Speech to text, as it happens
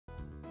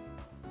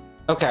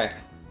Okay.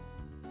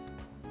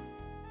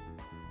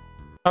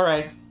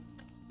 Alright.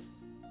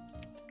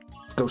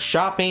 Let's go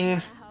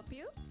shopping.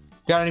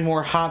 Got any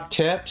more hot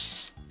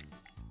tips?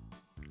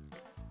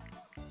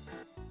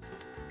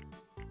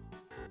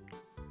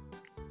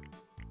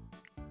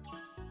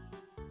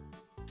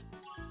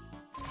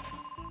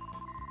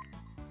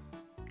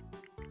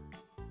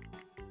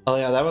 Oh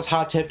yeah, that was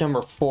hot tip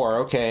number 4.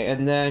 Okay,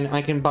 and then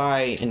I can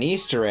buy an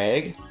Easter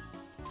egg.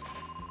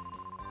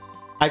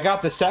 I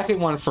got the second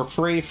one for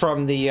free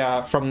from the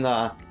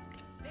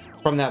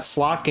from that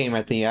slot game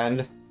at the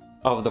end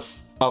of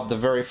the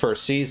very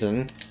first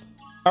season.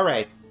 All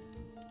right.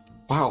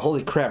 Wow,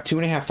 holy crap!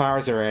 2.5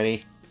 hours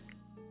already.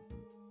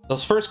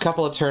 Those first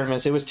couple of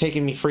tournaments, it was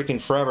taking me freaking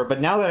forever.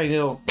 But now that I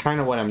know kind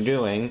of what I'm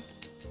doing,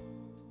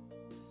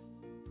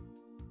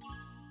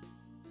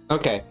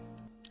 okay.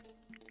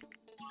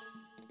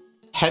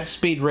 Head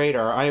speed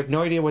radar. I have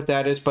no idea what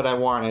that is, but I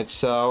want it.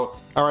 So,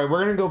 all right,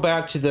 we're gonna go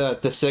back to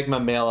the Sigma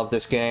male of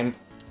this game,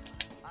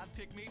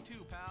 Me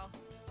too, pal.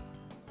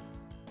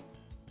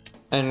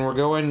 and we're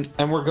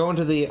going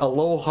to the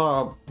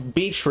Aloha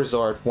Beach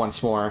Resort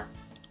once more.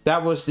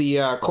 That was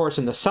the course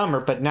in the summer,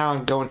 but now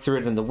I'm going through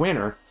it in the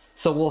winter.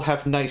 So we'll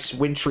have nice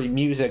wintry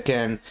music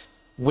and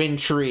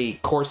wintry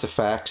course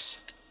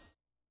effects,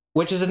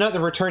 which is another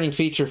returning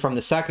feature from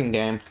the second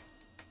game,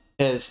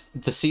 is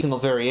the seasonal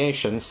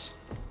variations.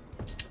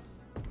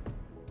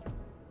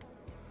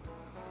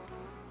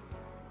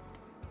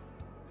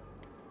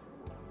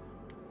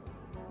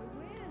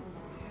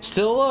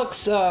 Still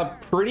looks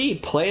pretty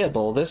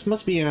playable. This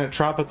must be in a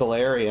tropical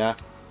area.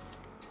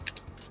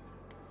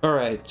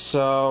 Alright,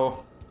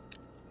 so...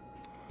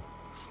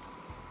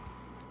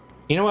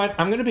 You know what?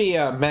 I'm gonna be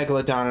a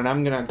Megalodon and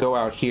I'm gonna go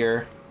out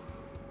here.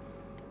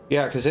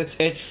 Yeah, because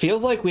it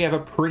feels like we have a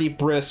pretty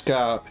brisk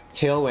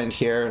tailwind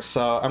here,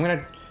 so I'm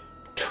gonna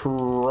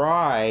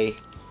try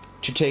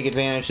to take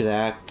advantage of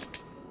that.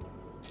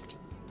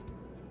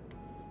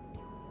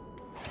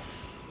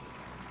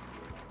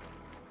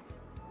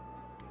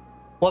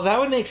 Well, that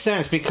would make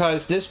sense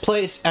because this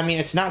place, I mean,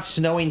 it's not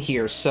snowing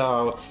here,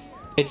 so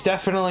it's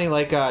definitely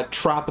like a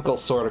tropical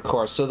sort of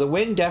course. So the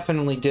wind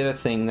definitely did a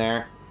thing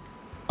there.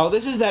 Oh,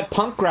 this is that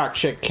punk rock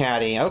chick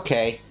caddy.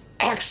 Okay,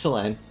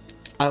 excellent.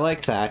 I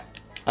like that.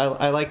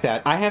 I like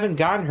that. I haven't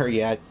gotten her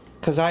yet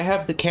because I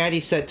have the caddy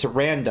set to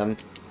random.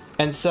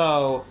 And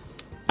so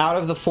out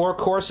of the 4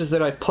 courses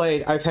that I've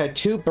played, I've had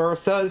 2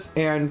 Berthas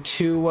and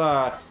 2,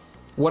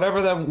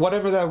 whatever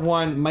that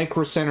one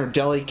Micro Center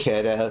deli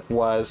kid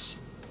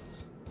was.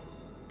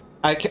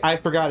 I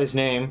forgot his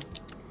name.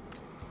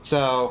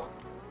 So,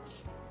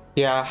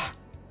 yeah.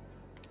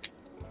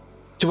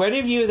 To any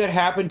of you that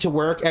happen to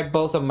work at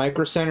both a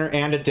Micro Center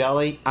and a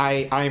deli,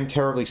 I am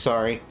terribly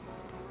sorry.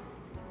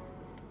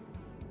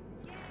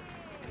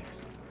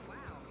 Wow.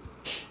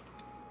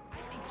 I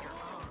think you're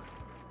on.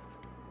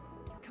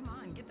 Come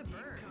on, get the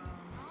bird.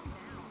 Calm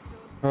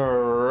down.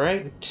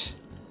 Alright.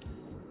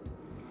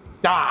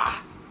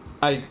 Ah!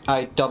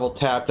 I double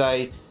tapped.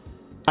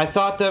 I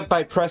thought that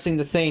by pressing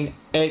the thing,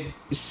 it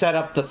set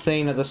up the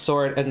thing of the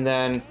sword, and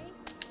then...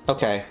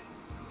 Okay.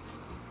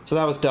 So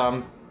that was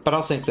dumb, but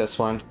I'll sink this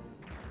one.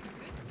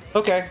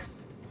 Okay.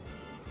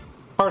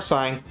 Horse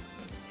fine.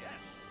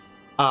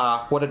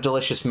 Ah, what a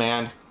delicious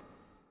man.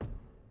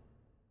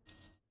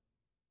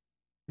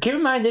 Keep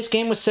in mind, this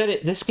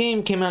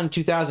game came out in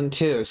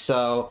 2002,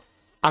 so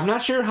I'm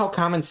not sure how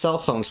common cell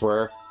phones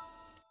were.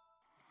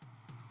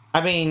 I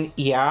mean,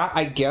 yeah,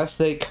 I guess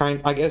they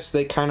kind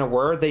of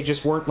were. They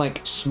just weren't like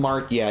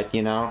smart yet,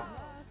 you know.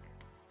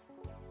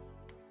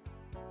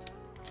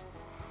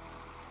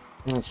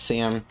 Let's see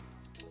him.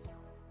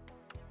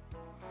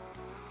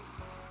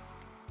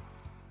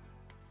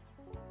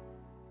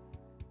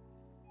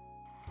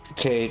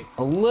 Okay,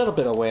 a little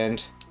bit of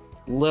wind.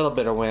 Little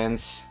bit of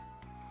winds.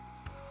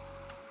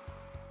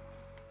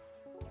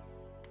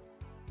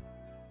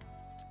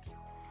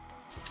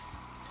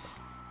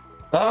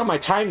 Oh, my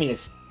timing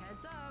is...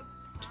 Heads up.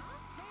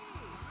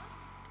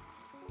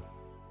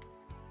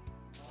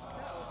 So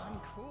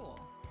uncool.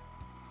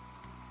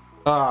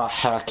 Oh,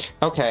 heck.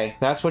 Okay,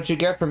 that's what you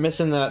get for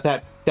missing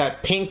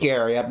that pink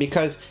area,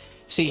 because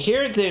see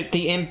here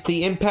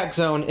the impact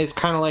zone is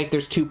kind of like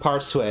there's 2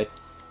 parts to it.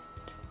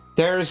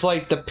 There's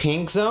like the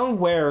pink zone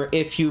where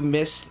if you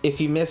miss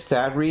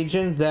that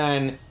region,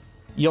 then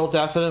you'll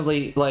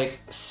definitely like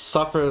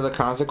suffer the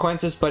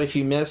consequences, but if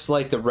you miss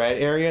like the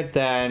red area,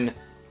 then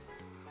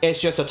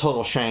it's just a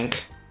total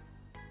shank.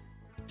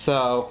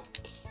 So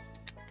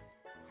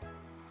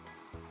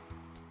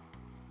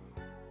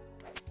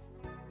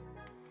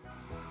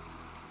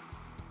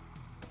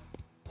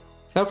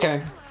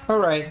okay, all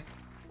right.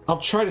 I'll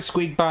try to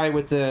squeak by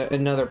with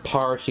another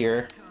par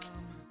here.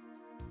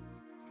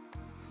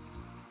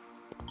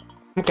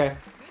 Okay.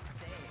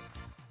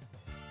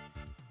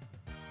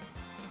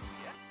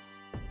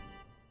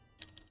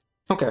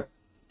 Okay.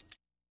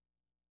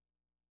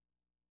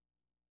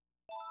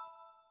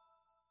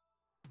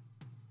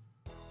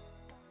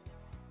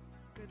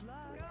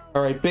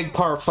 All right, big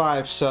par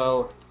 5,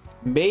 so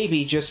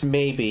maybe, just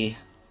maybe.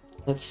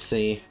 Let's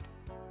see.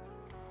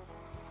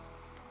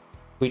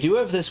 We do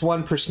have this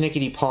one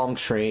persnickety palm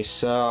tree,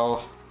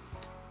 so...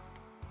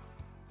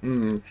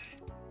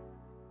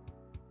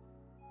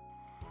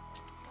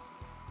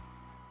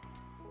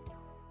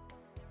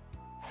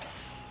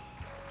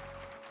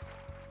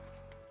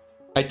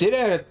 I did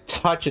add a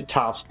touch of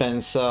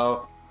topspin,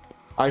 so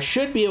I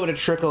should be able to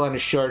trickle onto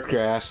short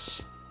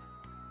grass.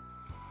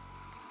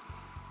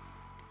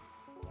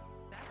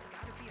 That's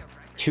gotta be a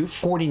record.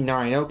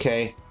 249,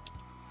 okay.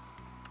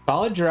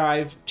 Solid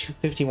drive,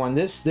 251.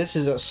 This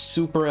is a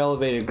super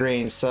elevated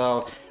green,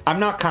 so I'm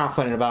not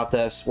confident about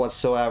this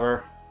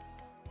whatsoever.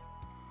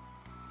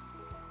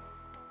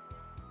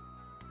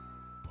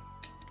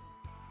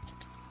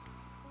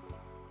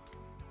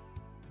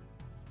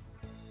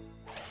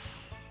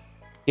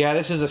 Yeah,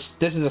 this is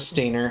a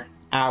stinger.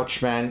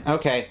 Ouch, man.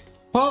 Okay.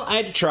 Well, I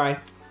had to try.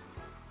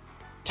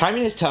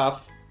 Timing is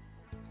tough.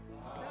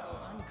 So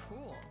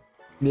uncool.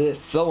 It's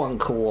so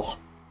uncool.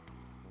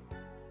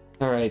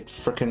 Alright,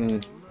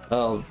 frickin'...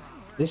 Oh,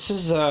 this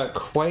is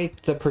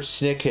quite the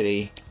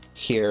persnickety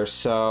here,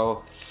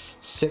 so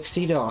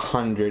 60 to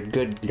 100,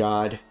 good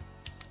god.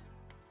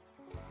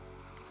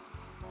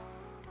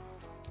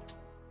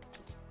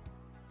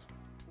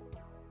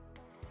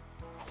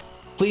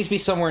 Please be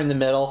somewhere in the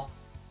middle.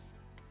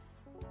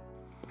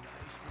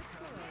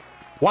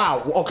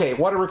 Wow, okay,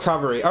 what a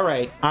recovery.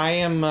 Alright, I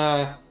am,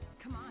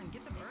 Come on,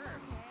 get the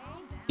bird.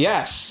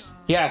 Yes,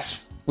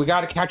 yes, we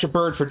gotta catch a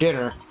bird for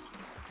dinner.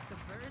 The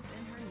bird's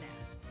in her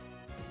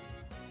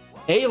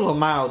nest. Hey,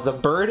 Lamau, the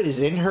bird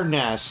is in her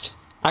nest.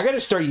 I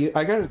gotta start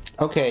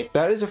okay,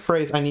 that is a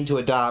phrase I need to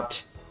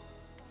adopt.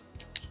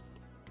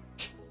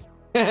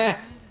 The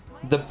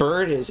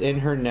bird is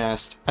in her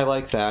nest. I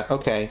like that.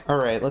 Okay,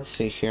 alright, let's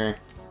see here.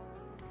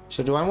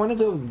 So do I want to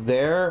go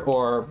there,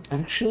 or...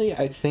 Actually,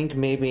 I think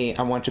maybe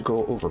I want to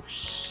go over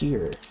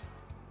here.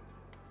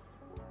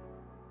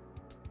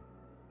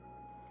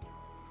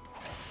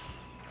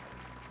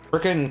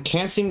 Frickin'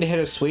 can't seem to hit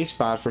a sweet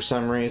spot for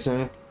some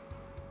reason.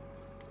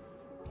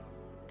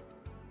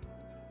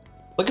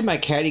 Look at my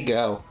caddy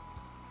go.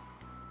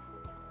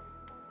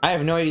 I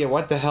have no idea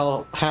what the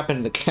hell happened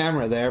to the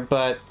camera there,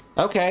 but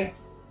okay.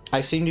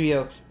 I seem to be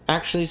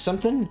actually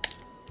something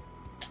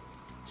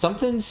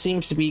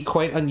seems to be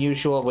quite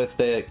unusual with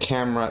the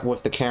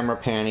camera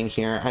panning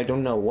here. I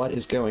don't know what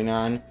is going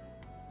on.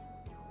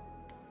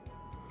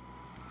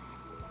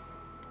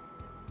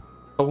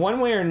 But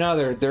one way or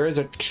another, there is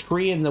a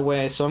tree in the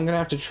way, so I'm gonna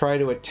have to try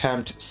to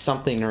attempt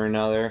something or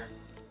another.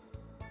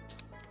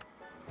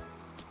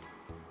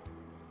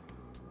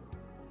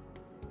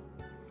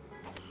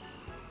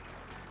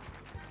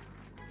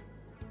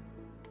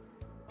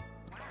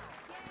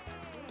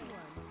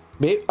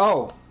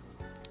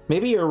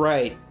 Maybe you're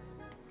right.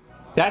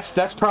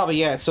 That's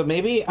probably it. So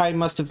maybe I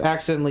must have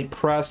accidentally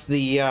pressed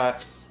the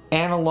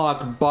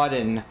analog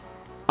button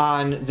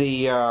on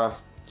the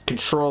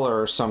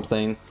controller or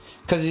something.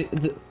 Because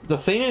the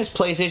thing is,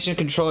 PlayStation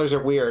controllers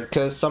are weird,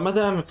 because some of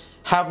them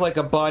have like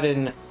a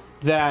button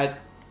that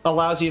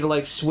allows you to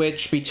like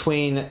switch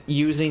between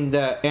using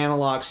the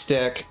analog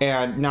stick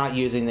and not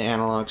using the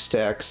analog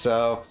stick.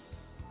 So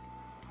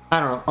I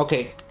don't know.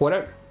 Okay,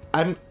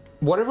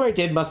 whatever I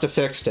did must have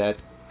fixed it.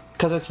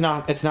 Because it's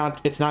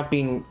not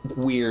being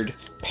weird,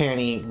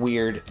 panny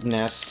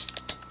weirdness.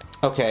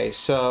 Okay,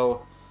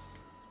 so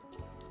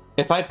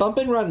if I bump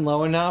and run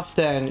low enough,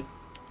 then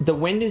the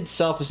wind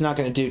itself is not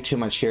going to do too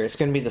much here. It's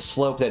going to be the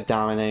slope that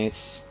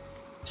dominates.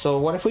 So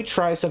what if we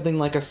try something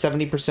like a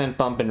 70%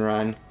 bump and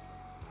run?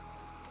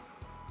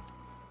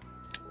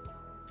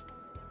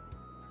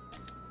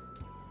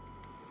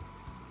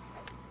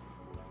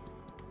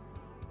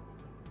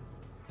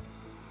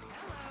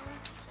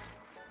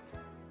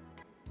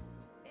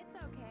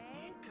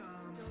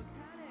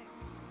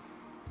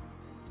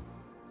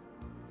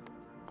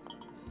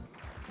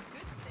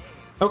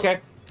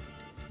 Okay.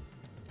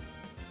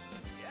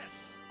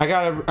 Yes. I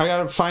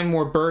gotta find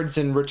more birds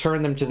and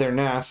return them to their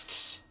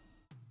nests.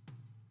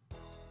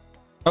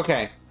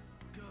 Okay.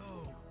 Go.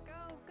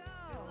 Go,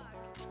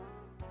 go.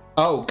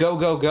 Oh, go,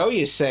 go, go,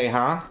 you say,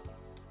 huh?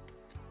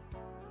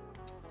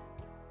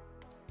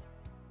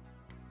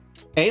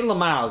 Hey,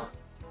 Lamau.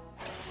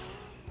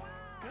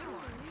 Good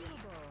one.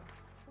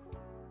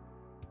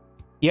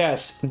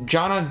 Yes,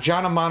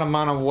 Jana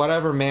Mana,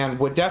 whatever man,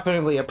 would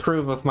definitely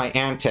approve of my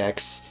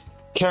antics.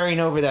 Carrying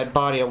over that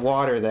body of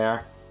water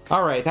there.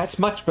 Alright, that's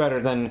much better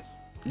than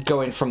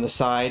going from the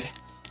side.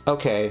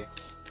 Okay,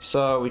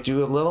 so we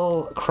do a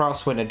little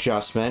crosswind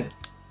adjustment.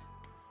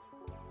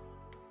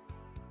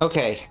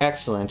 Okay,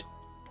 excellent.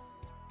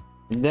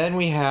 And then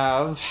we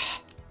have...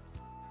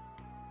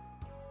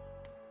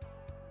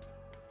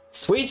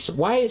 Sweets,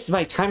 why is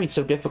my timing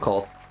so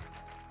difficult?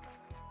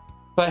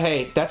 But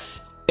hey,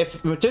 that's...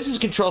 If distance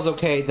control's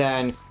okay,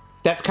 then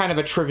that's kind of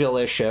a trivial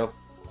issue.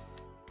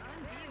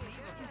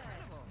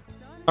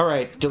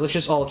 Alright,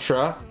 Delicious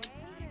Ultra.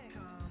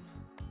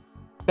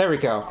 There we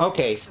go.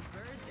 Okay.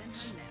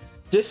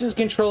 Distance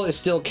control is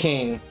still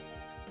king.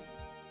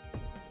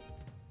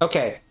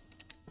 Okay.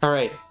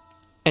 Alright.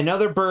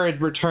 Another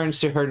bird returns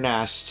to her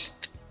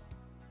nest.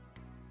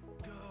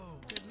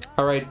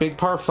 Alright, big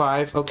par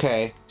 5.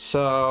 Okay,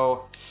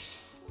 so...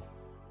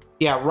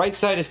 yeah, right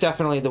side is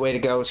definitely the way to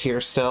go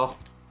here still.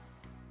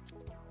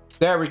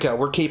 There we go,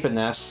 we're keeping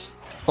this.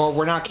 Or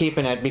we're not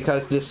keeping it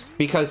because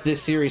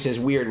this series is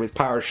weird with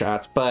power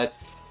shots, but...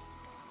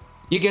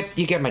 You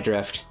get my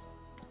drift.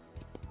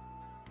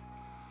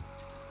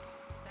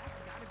 That's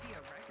gotta be a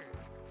record.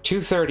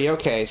 230,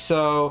 okay,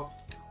 so...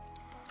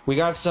 we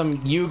got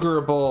some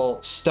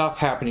Ugerable stuff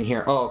happening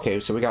here. Oh, okay,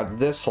 so we got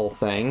this whole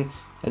thing.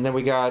 And then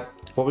we got...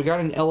 well, we got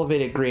an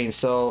elevated green,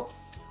 so...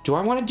 do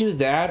I want to do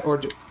that,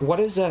 or... what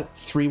is that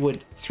 3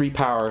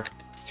 power?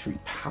 3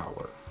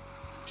 power.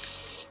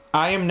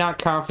 I am not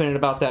confident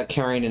about that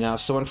carrying enough,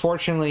 so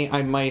unfortunately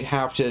I might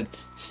have to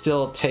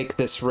still take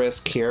this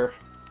risk here.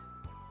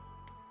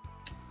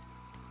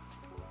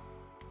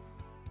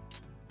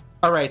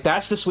 Alright,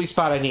 that's the sweet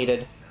spot I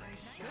needed.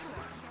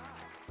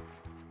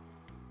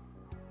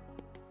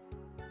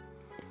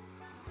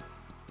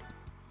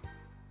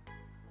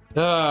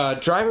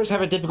 Drivers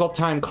have a difficult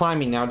time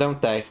climbing now,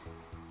 don't they?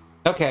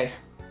 Okay.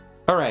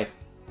 Alright.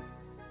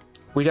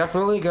 We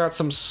definitely got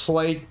some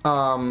slight,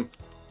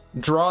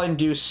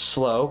 draw-induced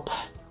slope.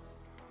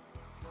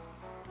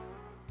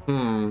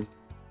 Even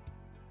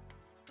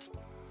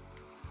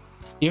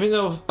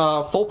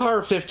though, full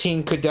power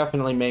 15 could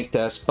definitely make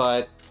this,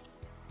 but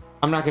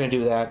I'm not gonna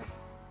do that.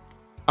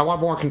 I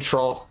want more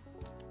control.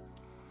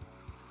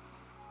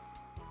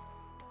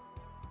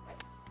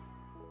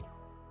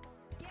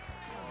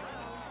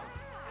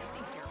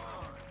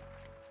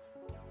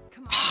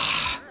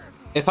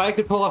 If I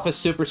could pull off a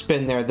super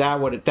spin there,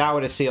 that would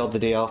have sealed the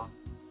deal.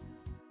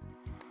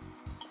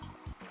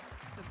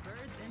 The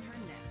bird's in her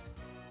nest.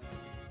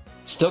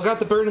 Still got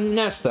the bird in the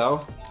nest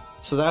though,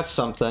 so that's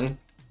something.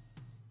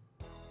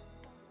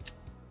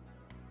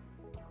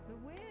 The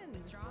wind,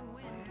 strong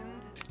wind,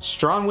 dude.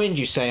 Strong wind,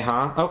 you say,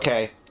 huh?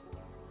 Okay.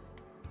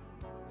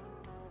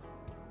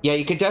 Yeah,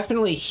 you could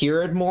definitely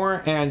hear it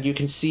more, and you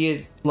can see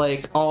it,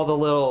 like, all the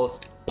little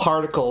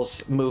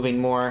particles moving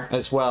more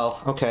as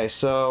well. Okay,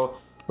 so...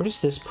 where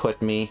does this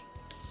put me?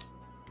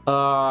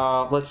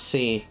 Let's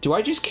see. Do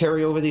I just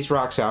carry over these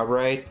rocks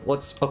outright?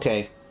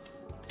 Okay.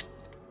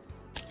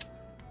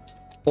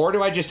 Or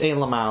do I just aim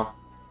them out?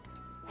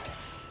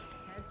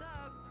 Heads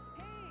up.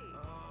 Hey.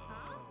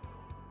 Huh?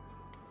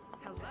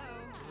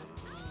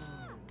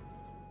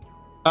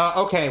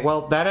 Hello. Okay,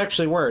 well, that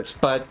actually works,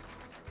 but...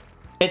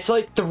 it's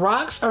like, the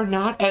rocks are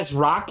not as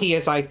rocky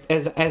as I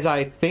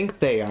think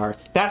they are.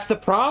 That's the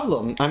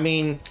problem. I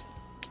mean...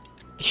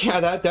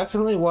 yeah, that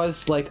definitely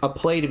was, like, a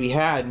play to be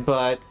had,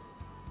 but...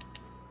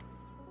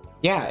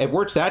 yeah, it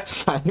worked that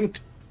time.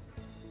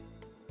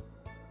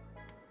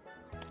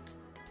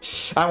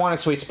 I want a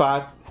sweet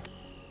spot.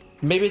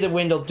 Maybe the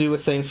wind will do a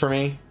thing for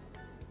me.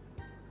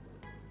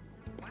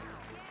 I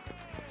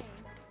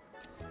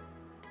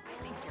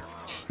think you're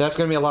on. That's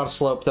gonna be a lot of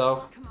slope,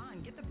 though. Come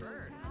on, get the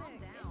bird. Calm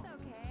down.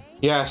 It's okay.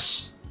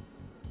 Yes.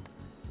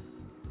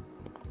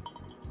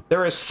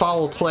 There is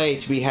foul play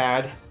to be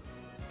had.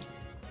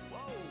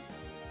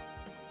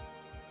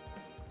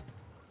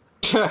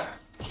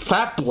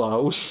 That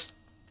blows.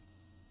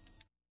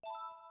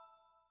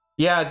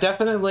 Yeah,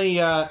 definitely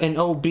an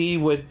OB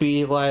would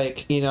be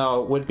like, you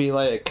know, would be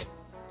like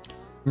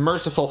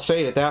merciful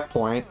fate at that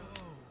point.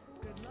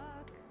 Good luck.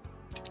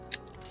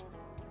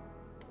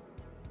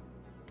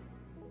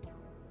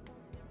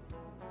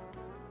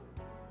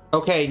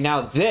 Okay,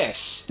 now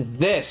this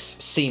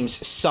seems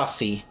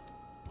sussy.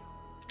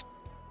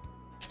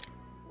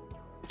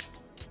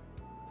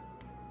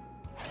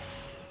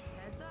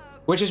 Heads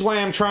up. Which is why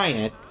I'm trying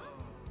it.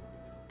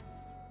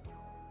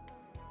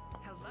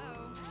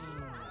 Hello.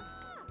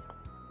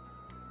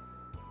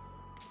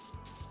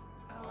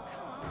 Oh, come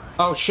on.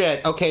 Oh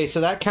shit, okay,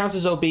 so that counts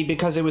as OB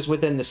because it was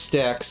within the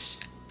sticks.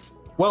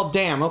 Well,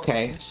 damn,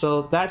 okay,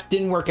 so that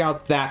didn't work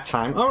out that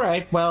time.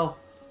 Alright, well,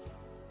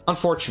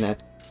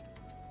 unfortunate.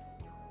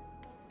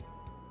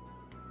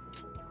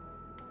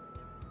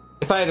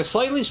 If I had a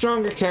slightly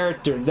stronger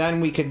character,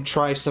 then we could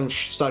try some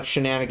such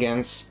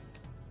shenanigans.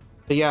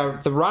 But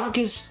yeah, the rock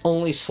is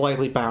only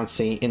slightly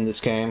bouncy in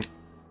this game.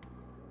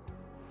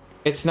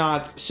 It's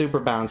not super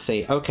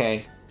bouncy.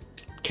 Okay.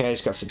 Okay,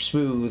 it's got some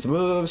smooth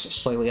moves,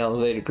 slightly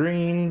elevated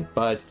green,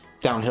 but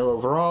downhill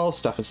overall,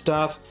 stuff and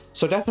stuff.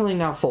 So definitely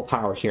not full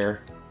power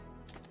here.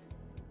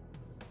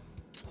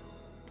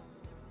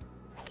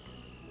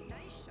 Nice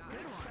shot.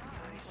 Good one.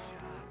 Nice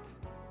shot.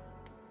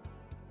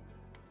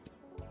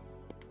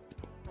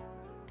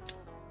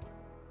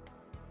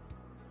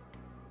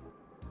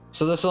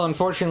 So this will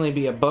unfortunately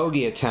be a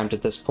bogey attempt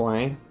at this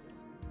point.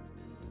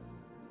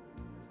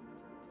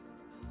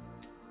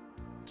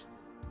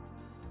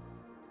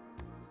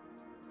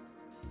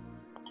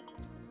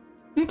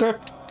 Okay.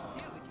 Dude,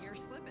 you're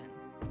slipping.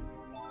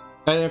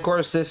 And of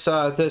course, this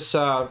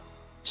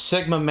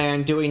Sigma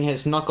man doing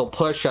his knuckle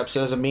push-ups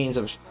as a means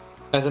of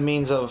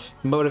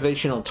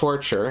motivational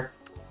torture.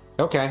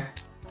 Okay,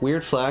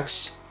 weird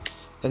flex.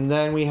 And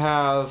then we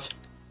have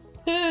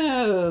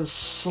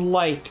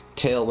slight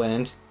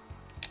tailwind.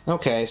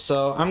 Okay,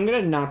 so I'm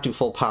gonna not do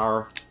full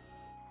power.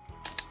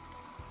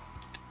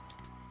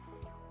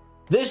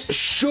 This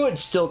should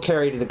still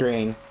carry to the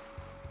green.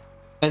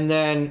 And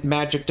then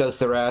magic does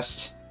the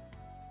rest.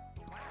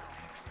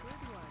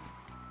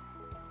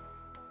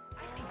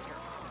 I think you're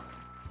on.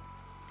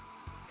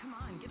 Come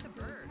on, get the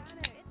bird.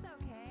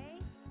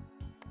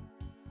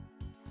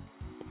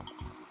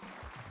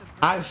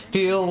 I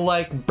feel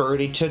like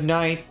birdie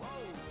tonight.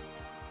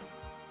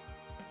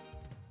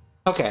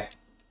 Okay.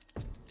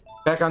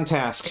 Back on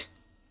task.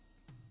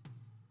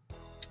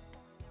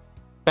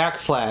 Back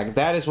flag.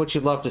 That is what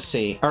you'd love to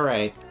see.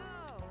 Alright.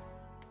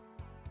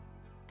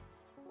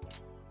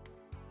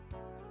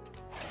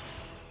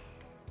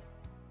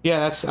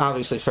 Yeah, that's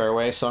obviously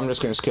fairway, so I'm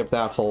just going to skip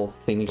that whole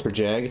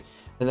thingy-kerjig.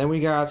 And then we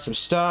got some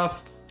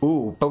stuff.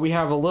 Ooh, but we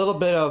have a little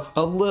bit of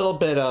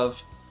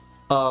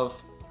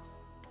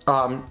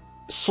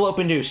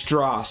slope-induced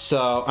draw,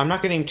 so I'm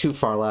not getting too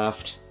far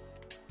left.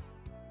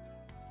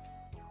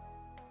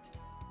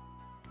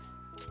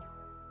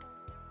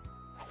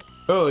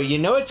 Oh, you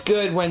know it's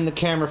good when the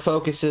camera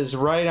focuses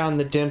right on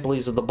the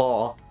dimplies of the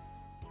ball.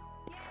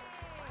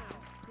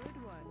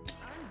 Good one.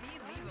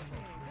 Unbelievable.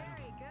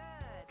 Very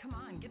good. Come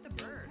on, get the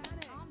bird.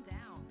 Calm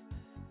down.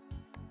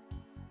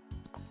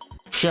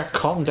 Yeah,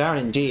 calm down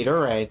indeed.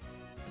 Alright.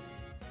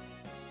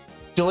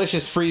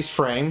 Delicious freeze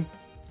frame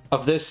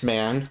of this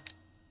man.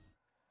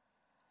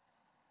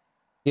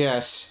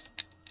 Yes.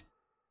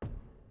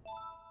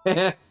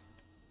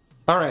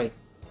 Alright.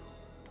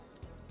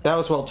 That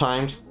was well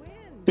timed.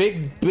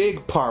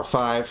 Big par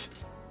 5.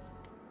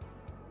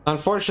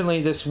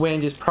 Unfortunately, this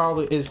wind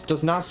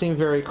does not seem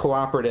very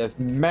cooperative.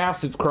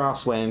 Massive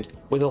crosswind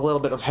with a little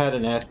bit of head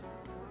in it.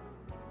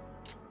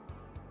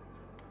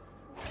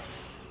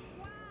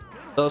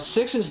 Though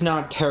 6 is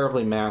not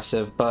terribly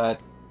massive,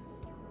 but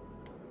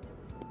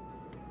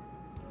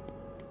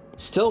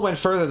still went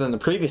further than the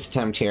previous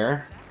attempt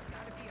here.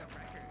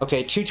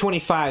 Okay,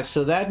 225,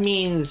 so that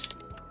means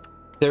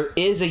there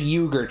is a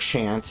Uger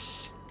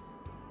chance.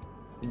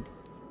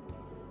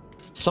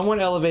 Somewhat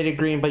elevated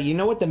green, but you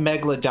know what the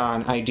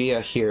Megalodon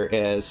idea here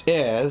is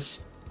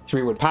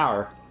 3-wood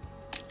power.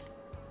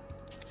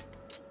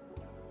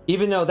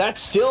 Even though that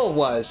still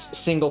was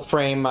single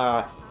frame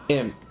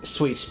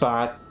sweet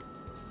spot.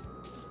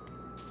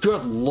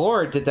 Good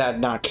lord, did that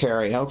not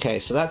carry. Okay,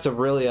 so that's a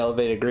really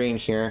elevated green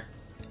here.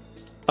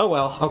 Oh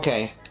well,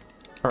 okay.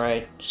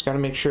 Alright, just gotta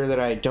make sure that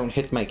I don't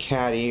hit my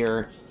caddy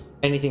or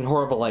anything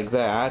horrible like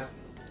that.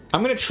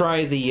 I'm gonna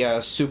try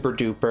the super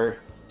duper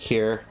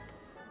here.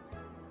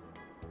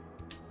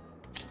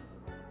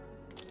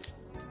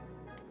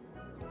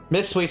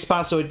 Missed sweet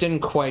spot, so it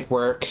didn't quite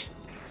work.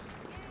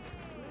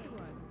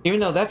 Even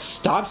though that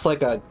stops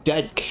like a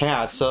dead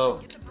cat,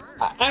 so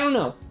I don't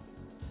know.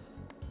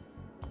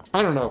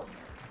 I don't know.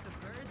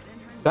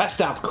 That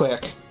stopped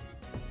quick.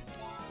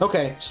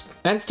 Okay,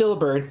 and still a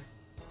bird.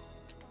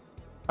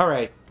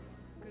 Alright.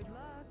 Good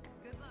luck.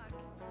 Good luck.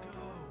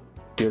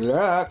 Good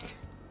luck.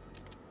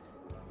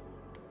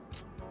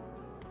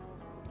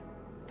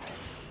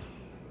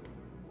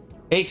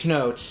 Eighth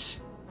notes.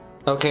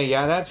 Okay,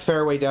 yeah, that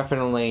fairway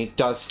definitely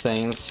does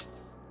things.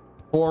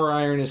 4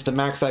 iron is the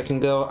max I can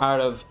go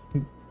out of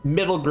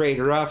middle grade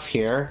rough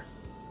here.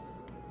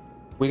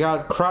 We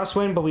got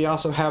crosswind, but we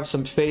also have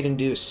some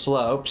fade-induced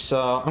slope,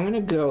 so I'm gonna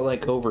go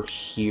like over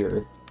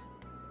here.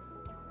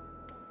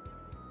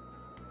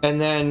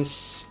 And then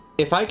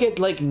if I get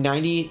like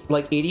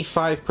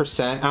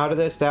 85% out of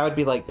this, that would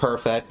be like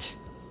perfect.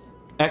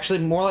 Actually,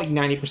 more like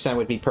 90%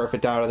 would be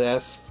perfect out of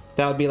this.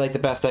 That would be like the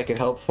best I could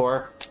hope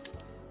for.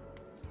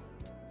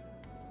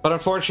 But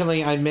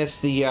unfortunately, I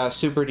missed the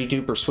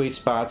super-de-duper sweet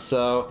spot,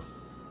 so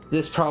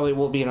this probably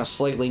will be in a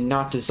slightly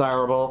not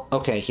desirable...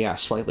 Okay, yeah,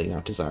 slightly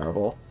not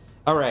desirable.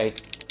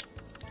 Alright.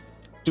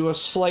 Do a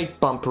slight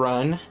bump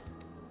run.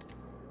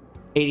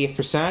 80th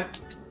percent.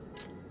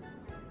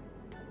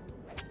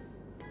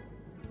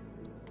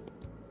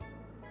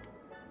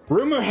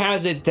 Rumor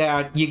has it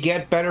that you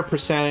get better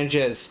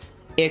percentages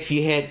if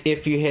you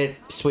hit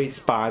sweet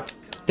spot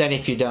than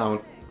if you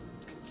don't.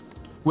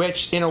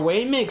 Which, in a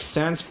way, makes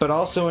sense, but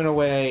also in a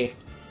way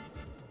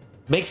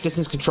makes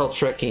distance control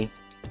tricky.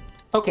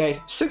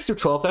 Okay, 6 through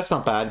 12, that's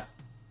not bad.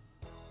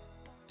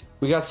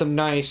 We got some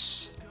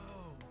nice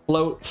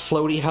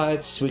floaty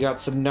huts. We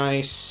got some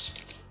nice...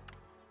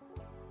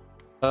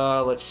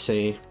 let's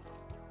see.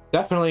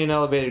 Definitely an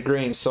elevated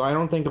green, so I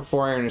don't think a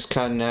 4 iron is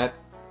cutting it.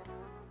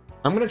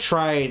 I'm gonna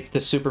try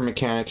the super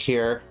mechanic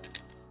here.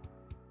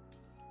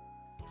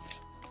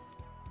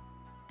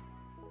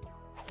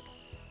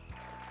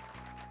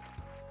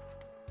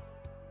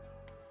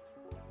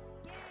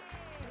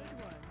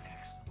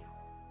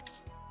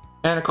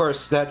 And of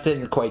course, that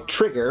didn't quite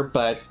trigger,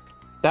 but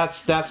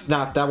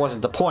that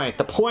wasn't the point.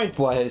 The point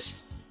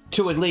was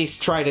to at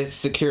least try to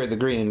secure the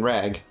green and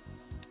reg.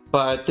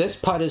 But this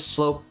putt is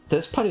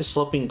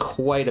sloping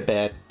quite a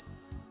bit.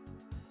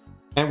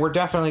 And we're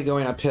definitely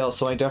going uphill,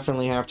 so I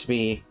definitely have to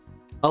be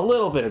a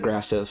little bit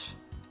aggressive.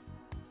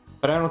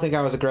 But I don't think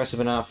I was aggressive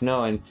enough,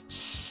 no, and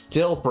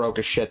still broke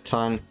a shit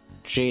ton.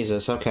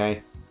 Jesus,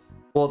 okay.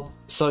 Well,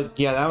 so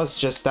yeah, that was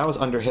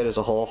underhit as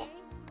a whole.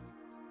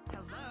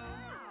 Hello.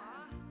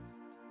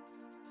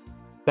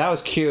 That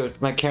was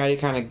cute. My caddy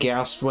kind of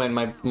gasped when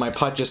my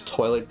putt just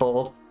toilet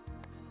bowled.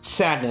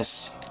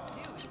 Sadness.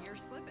 Dude, you're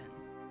slipping.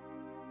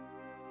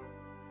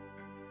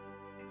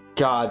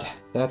 God,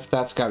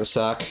 that's gotta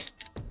suck.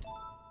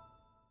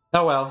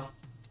 Oh well.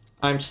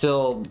 I'm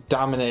still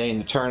dominating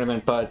the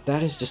tournament, but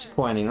that is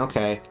disappointing.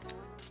 Okay.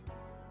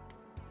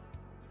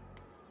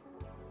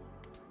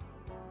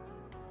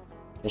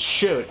 Well,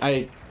 shoot,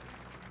 I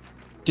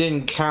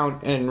didn't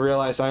count and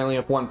realize I only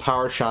have one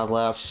power shot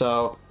left,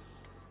 so...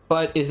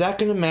 But is that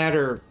gonna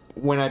matter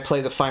when I play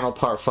the final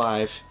par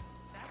 5?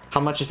 How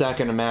much is that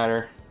gonna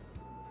matter?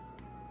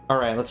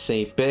 Alright, let's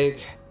see.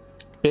 Big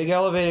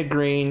elevated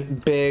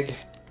green, big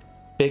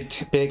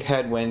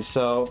headwind,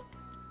 so...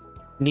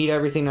 Need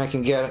everything I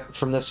can get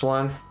from this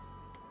one.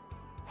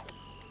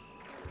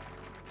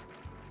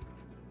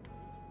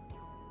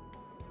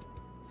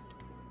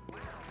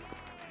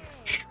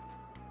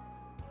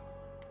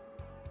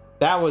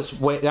 That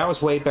was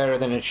way better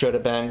than it should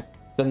have been.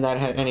 Than that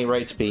had any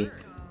right to be.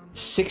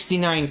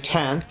 69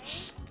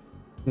 tenths.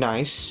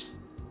 Nice.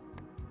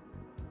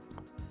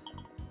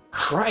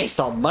 Christ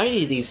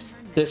almighty,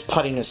 this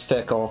putting is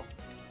fickle.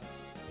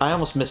 I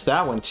almost missed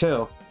that one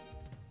too.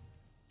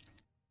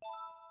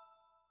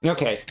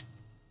 Okay.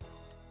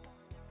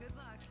 Good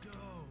luck.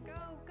 Go,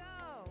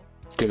 go.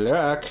 Good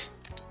luck.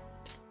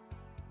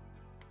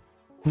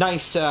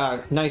 Nice,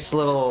 nice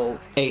little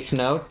 8th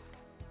note.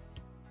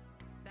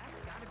 That's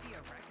gotta be a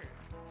record.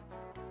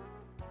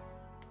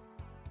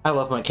 I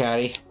love my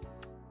caddy.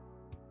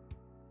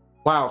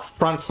 Wow,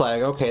 front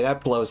flag. Okay,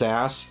 that blows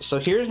ass. So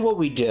here's what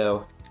we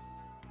do.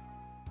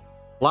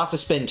 Lots of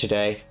spin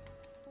today.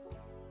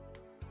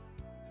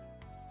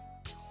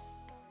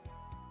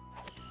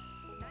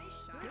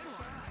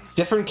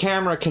 Different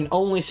camera can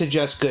only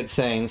suggest good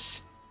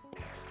things.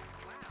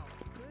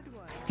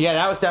 Yeah,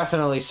 that was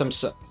definitely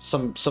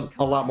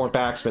a lot more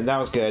backspin. That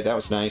was good. That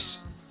was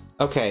nice.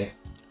 Okay,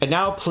 and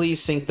now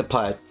please sink the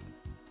putt.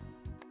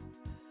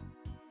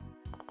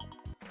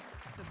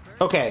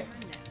 Okay,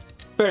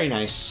 very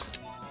nice.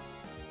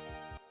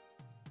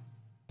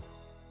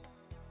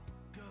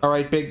 All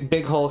right,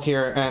 big hole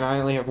here, and I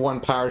only have one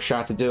power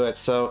shot to do it.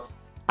 So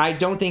I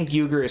don't think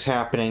Uger is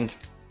happening.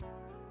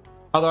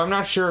 Although I'm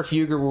not sure if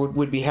Uger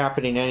would be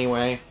happening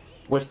anyway,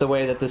 with the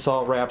way that this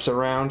all wraps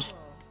around.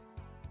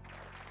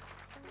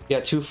 Yeah,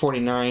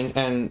 249,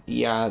 and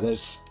yeah,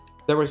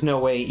 there was no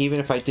way, even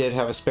if I did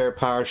have a spare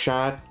power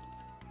shot.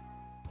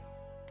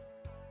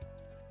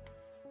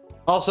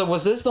 Also,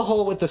 was this the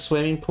hole with the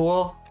swimming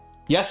pool?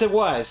 Yes, it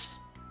was.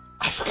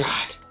 I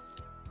forgot.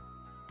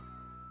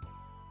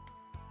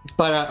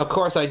 But, of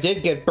course, I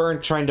did get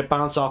burnt trying to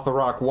bounce off the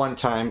rock one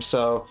time,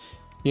 so...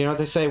 You know what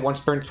they say, once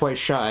burned, twice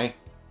shy.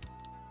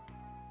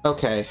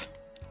 Okay.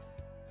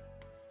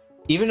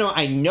 Even though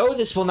I know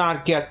this will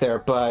not get there,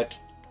 but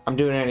I'm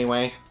doing it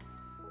anyway.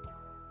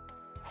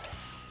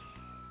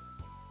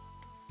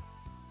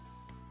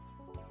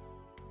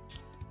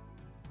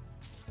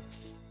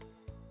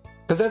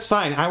 Because that's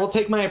fine. I will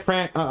take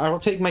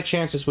my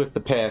chances with the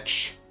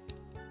pitch.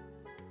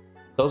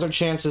 Those are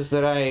chances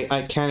that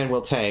I can and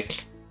will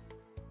take.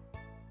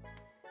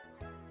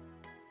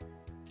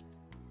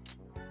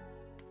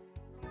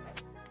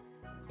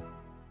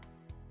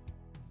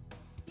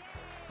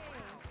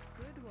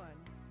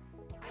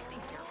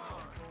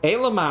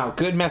 Aloha,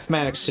 good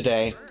mathematics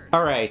today.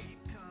 All right.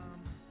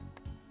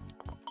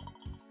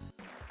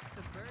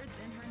 The bird's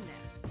in her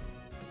nest.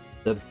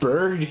 The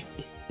bird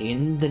is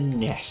in the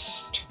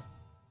nest.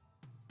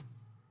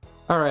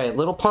 All right,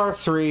 little par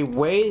 3,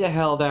 way the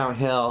hell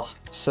downhill.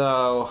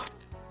 So,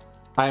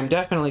 I'm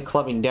definitely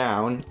clubbing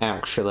down,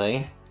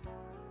 actually.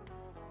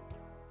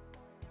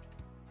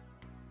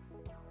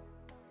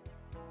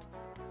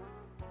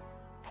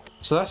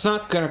 So that's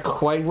not gonna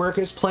quite work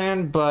as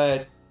planned,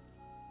 but...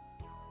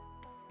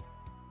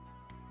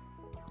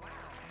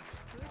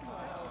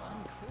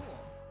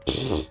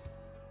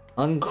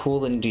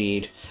 Uncool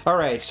indeed.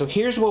 Alright, so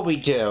here's what we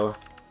do.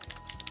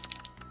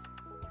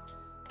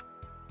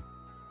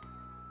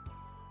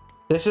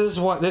 This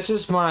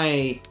is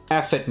my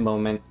F-it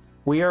moment.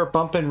 We are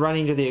bumping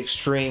running to the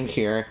extreme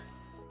here.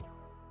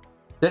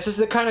 This is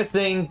the kind of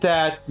thing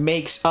that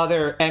makes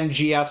other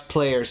MGS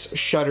players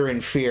shudder in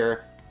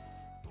fear.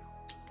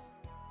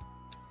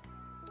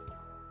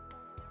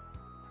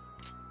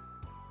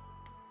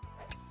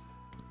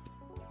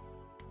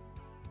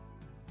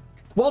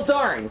 Well,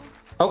 darn!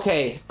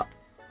 Okay.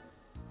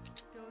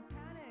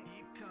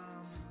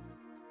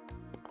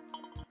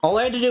 All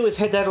I had to do was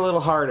hit that a little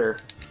harder.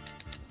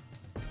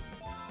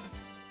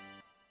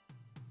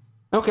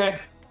 Okay.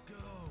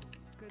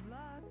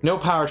 No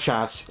power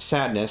shots.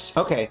 Sadness.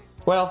 Okay.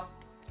 Well.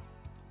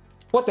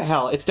 What the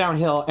hell? It's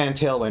downhill and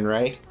tailwind,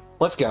 right?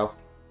 Let's go.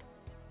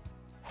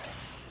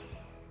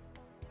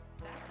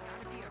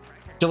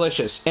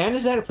 Delicious. And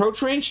is that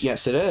approach range?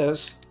 Yes, it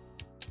is.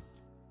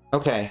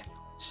 Okay.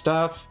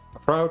 Stuff.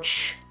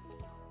 Approach.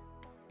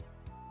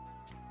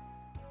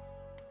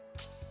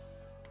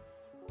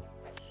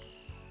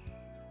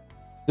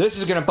 This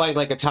is gonna bite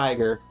like a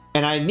tiger.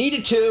 And I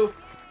needed to.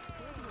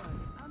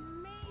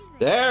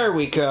 There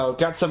we go.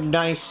 Got some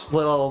nice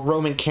little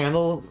Roman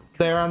candle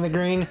there on the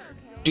green.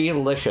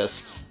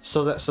 Delicious.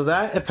 So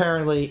that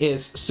apparently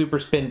is super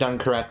spin done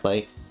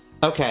correctly.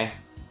 Okay.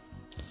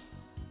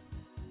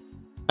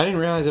 I didn't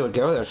realize it would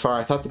go that far.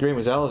 I thought the green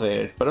was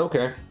elevated, but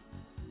okay.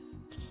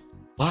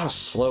 A lot of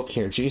slope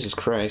here. Jesus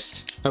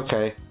Christ.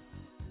 Okay.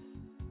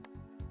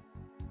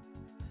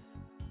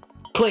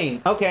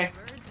 Clean. Okay.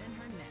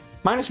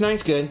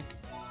 -9's good.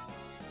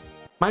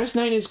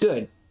 -9 is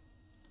good.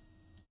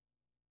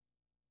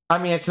 I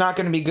mean, it's not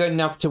going to be good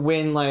enough to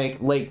win,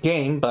 like, late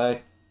game,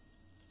 but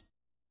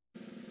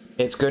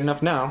it's good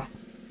enough now.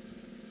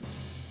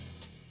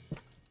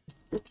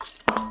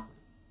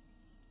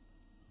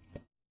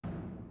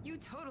 You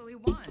totally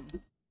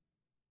won.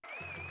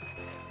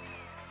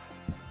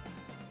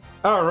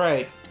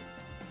 Alright.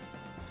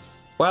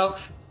 Well,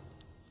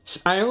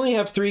 I only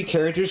have 3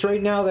 characters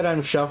right now that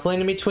I'm shuffling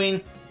in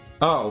between.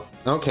 Oh,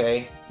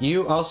 okay.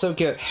 You also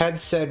get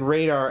headset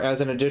radar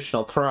as an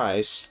additional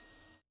prize.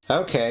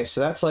 Okay,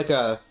 so that's like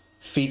a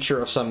feature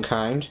of some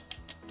kind.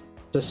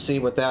 Let's see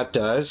what that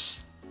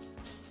does.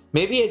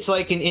 Maybe it's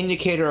like an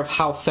indicator of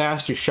how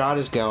fast your shot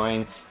is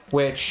going,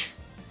 which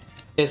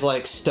is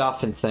like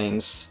stuff and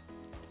things.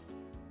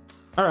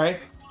 Alright.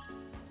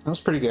 That was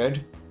pretty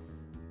good.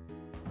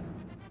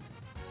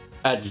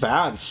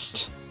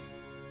 Advanced.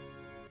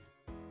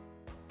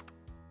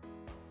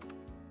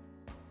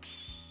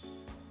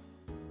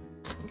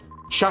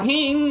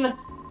 Shaheen!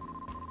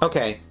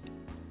 Okay.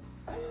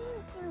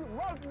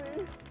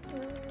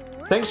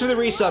 Thanks for the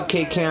resub,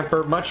 Kate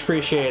Camper. Much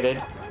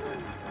appreciated.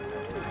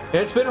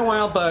 It's been a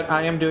while, but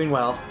I am doing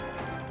well.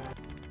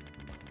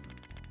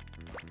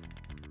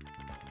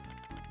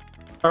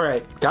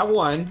 Alright, got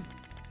 1.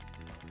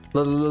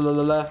 La la la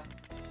la la.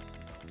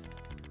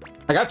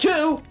 I got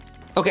 2!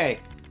 Okay.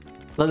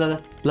 La la la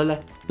la la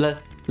la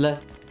la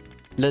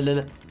la la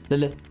la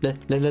la la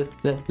la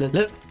la la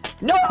la.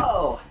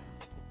 No!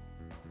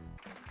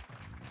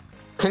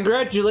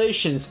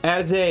 Congratulations,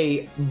 as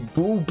a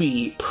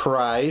booby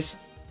prize,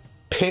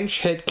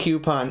 pinch hit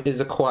coupon is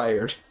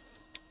acquired.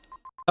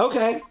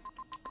 Okay.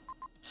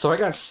 So I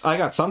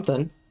got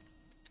something.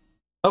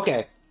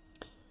 Okay.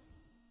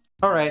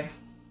 Alright.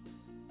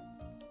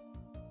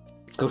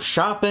 Let's go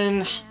shopping.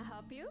 May I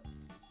help you?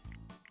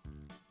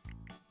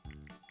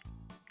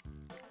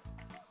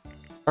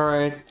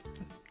 Alright.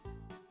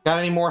 Got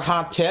any more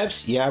hot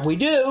tips? Yeah, we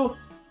do!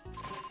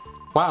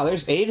 Wow,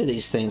 there's 8 of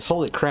these things.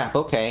 Holy crap,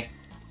 okay.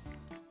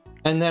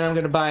 And then I'm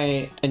gonna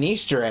buy an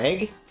Easter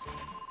egg.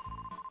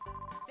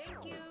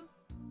 Thank you.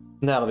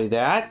 That'll be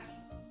that.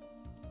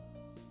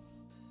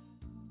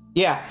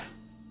 Yeah.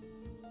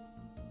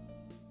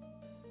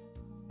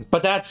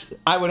 But that's...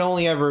 I would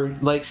only ever,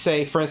 like,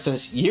 say, for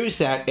instance, use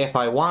that if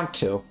I want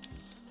to.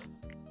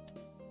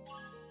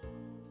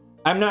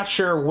 I'm not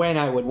sure when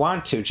I would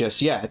want to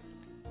just yet.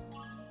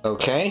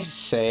 Okay,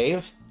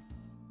 save.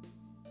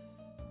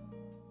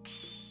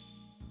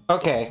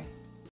 Okay.